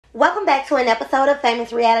Welcome back to an episode of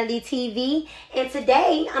Famous Reality TV. And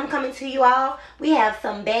today I'm coming to you all. We have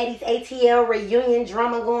some Baddies ATL reunion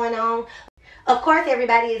drama going on. Of course,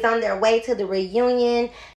 everybody is on their way to the reunion.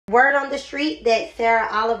 Word on the street that Sarah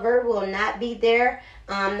Oliver will not be there.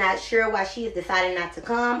 I'm not sure why she's decided not to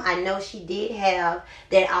come. I know she did have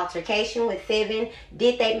that altercation with Seven.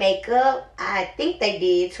 Did they make up? I think they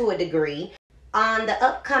did to a degree. On the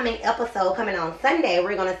upcoming episode coming on Sunday,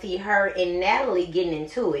 we're going to see her and Natalie getting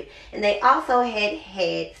into it. And they also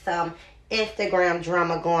had some Instagram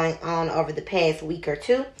drama going on over the past week or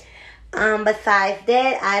two. Besides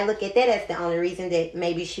that, I look at that as the only reason that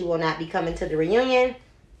maybe she will not be coming to the reunion.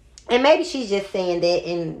 And maybe she's just saying that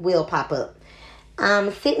and will pop up.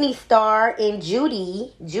 Sydney Starr and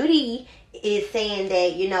Judi. Judi is saying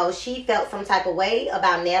that, she felt some type of way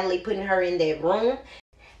about Natalie putting her in that room.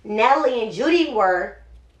 Natalie and Judi were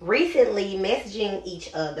recently messaging each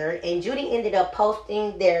other, and Judi ended up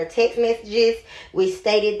posting their text messages, which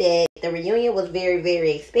stated that the reunion was very,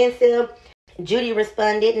 very expensive. Judi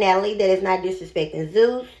responded, Natalie, that is not disrespecting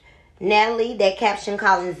Zeus. Natalie, that caption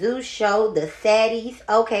calling Zeus show the saddies.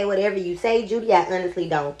 Okay, whatever you say, Judi, I honestly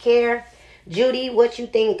don't care. Judi, what you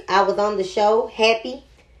think? I was on the show. Happy?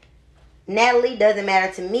 Natalie, doesn't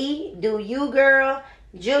matter to me. Do you, girl?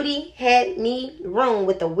 Judi had me room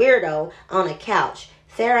with a weirdo on a couch.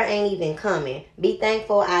 Sarah ain't even coming. Be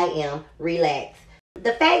thankful I am. Relax.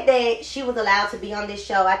 The fact that she was allowed to be on this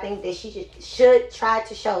show, I think that she should try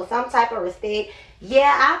to show some type of respect.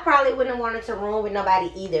 Yeah, I probably wouldn't want her to room with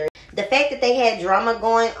nobody either. The fact that they had drama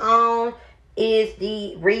going on is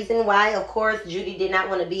the reason why, of course, Judi did not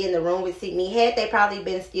want to be in the room with Sydney. Had they probably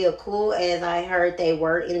been still cool, as I heard they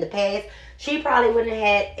were in the past, she probably wouldn't have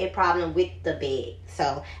had a problem with the bed.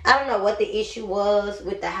 So, I don't know what the issue was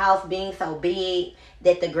with the house being so big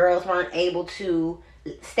that the girls weren't able to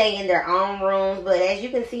stay in their own rooms. But as you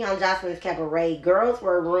can see on Jocelyn's Cabaret, girls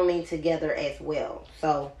were rooming together as well.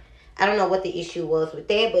 So, I don't know what the issue was with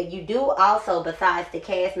that. But you do also, besides the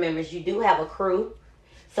cast members, you do have a crew.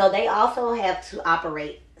 So, they also have to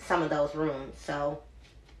operate some of those rooms. So,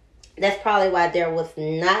 that's probably why there was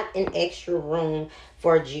not an extra room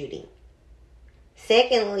for Judi.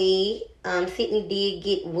 Secondly, Sydney did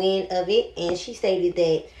get wind of it, and she stated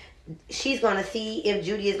that she's going to see if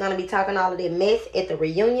Judi is going to be talking all of that mess at the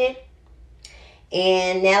reunion.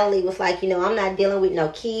 And Natalie was like, I'm not dealing with no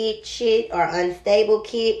kid shit or unstable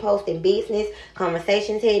kid posting business.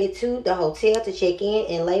 Conversations headed to the hotel to check in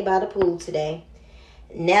and lay by the pool today.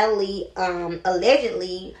 Natalie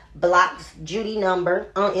allegedly blocked Judi's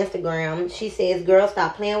number on Instagram. She says, girl,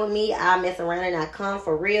 stop playing with me. I'll mess around and I come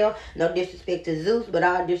for real. No disrespect to Zeus, but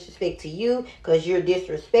all disrespect to you because you're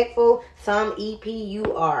disrespectful. Some EP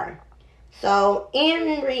you are. So,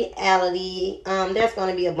 in reality, there's going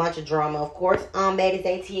to be a bunch of drama, of course, on Baddies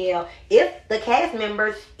ATL. If the cast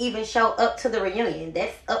members even show up to the reunion,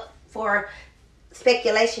 that's up for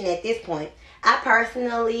speculation at this point. I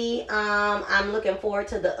personally, I'm looking forward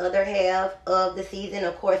to the other half of the season.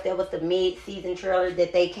 Of course, there was the mid-season trailer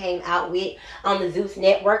that they came out with on the Zeus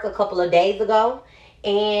Network a couple of days ago.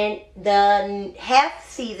 And the half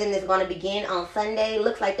season is going to begin on Sunday.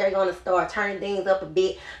 Looks like they're going to start turning things up a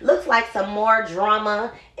bit. Looks like some more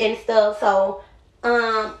drama and stuff. So,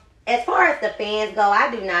 as far as the fans go,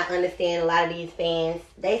 I do not understand a lot of these fans.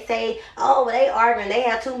 They say, oh, they arguing, they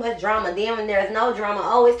have too much drama. Then when there's no drama,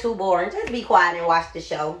 oh, it's too boring. Just be quiet and watch the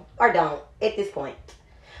show. Or don't, at this point.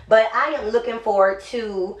 But I am looking forward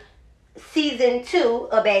to season 2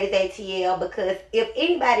 of Baddies ATL. Because if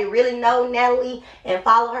anybody really know Natalie and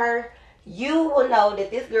follow her, you will know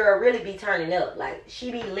that this girl really be turning up. Like,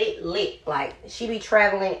 she be lit. Like, she be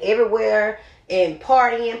traveling everywhere and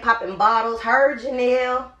partying, popping bottles. Her,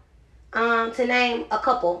 Janelle, to name a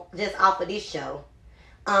couple just off of this show.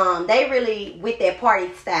 They really with their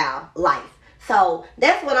party style life. So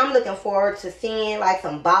that's what I'm looking forward to seeing, like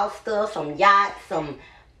some boss stuff, some yachts, some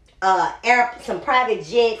some private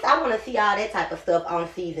jets. I want to see all that type of stuff on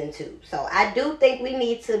season 2. So I do think we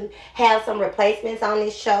need to have some replacements on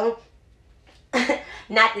this show.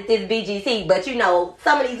 Not that this BGC, but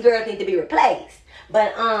some of these girls need to be replaced.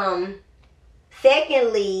 But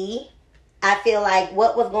secondly, I feel like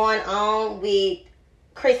what was going on with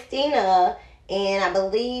Christina, and I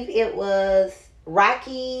believe it was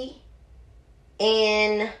Rocky,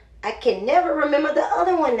 and I can never remember the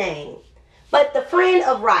other one name, but the friend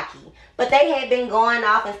of Rocky. But they had been going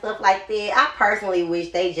off and stuff like that. I personally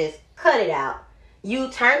wish they just cut it out. You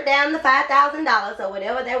turned down the $5,000 or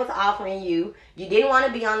whatever they was offering you. You didn't want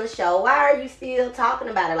to be on the show. Why are you still talking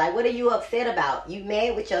about it? Like, what are you upset about? You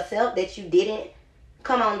mad with yourself that you didn't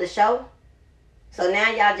come on the show? So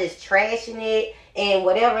now y'all just trashing it and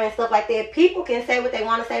whatever and stuff like that. People can say what they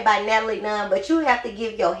want to say about Natalie Nunn, but you have to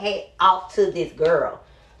give your hat off to this girl.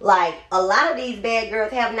 Like, a lot of these bad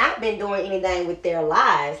girls have not been doing anything with their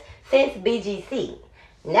lives since BGC.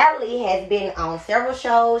 Natalie has been on several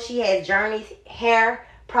shows. She has Journey's hair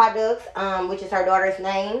products, which is her daughter's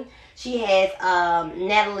name. She has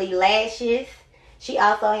Natalie Lashes. She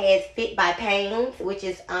also has Fit by Pains, which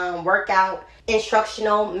is workout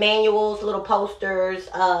instructional manuals, little posters.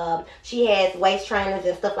 She has waist trainers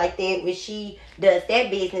and stuff like that, which she does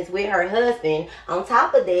that business with her husband. On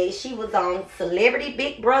top of that, she was on Celebrity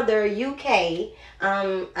Big Brother UK.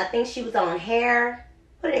 I think she was on Hair.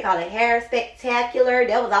 What do they call it? Hair Spectacular.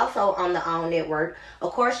 That was also on the OWN network.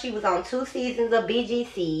 Of course, she was on 2 seasons of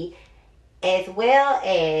BGC, as well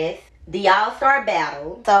as the All-Star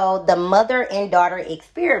Battle. So, the Mother and Daughter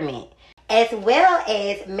Experiment, as well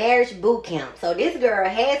as Marriage Boot Camp. So, this girl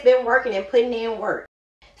has been working and putting in work.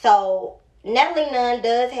 So, Natalie Nunn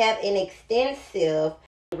does have an extensive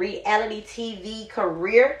reality TV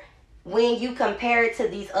career when you compare it to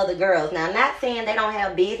these other girls. Now, I'm not saying they don't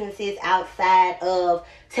have businesses outside of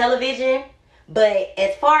television, but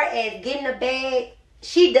as far as getting a bag,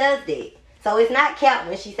 she does that. So it's not cap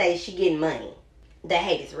when she says she getting money. The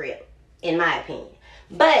hate is real, in my opinion.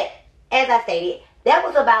 But as I stated, that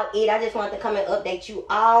was about it. I just wanted to come and update you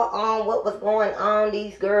all on what was going on.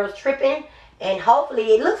 These girls tripping. And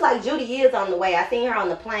hopefully, it looks like Judi is on the way. I seen her on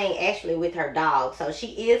the plane actually with her dog. So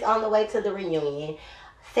she is on the way to the reunion.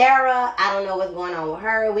 Sarah, I don't know what's going on with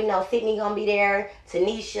her. We know Sydney gonna be there.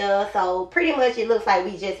 Tanisha. So pretty much it looks like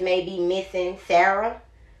we just may be missing Sarah.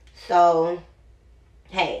 So,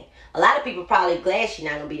 hey, a lot of people probably glad she's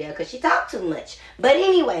not gonna be there because she talked too much. But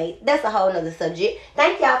anyway, that's a whole nother subject.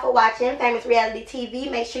 Thank y'all for watching Famous Reality TV.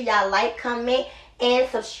 Make sure y'all like, comment, and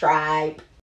subscribe.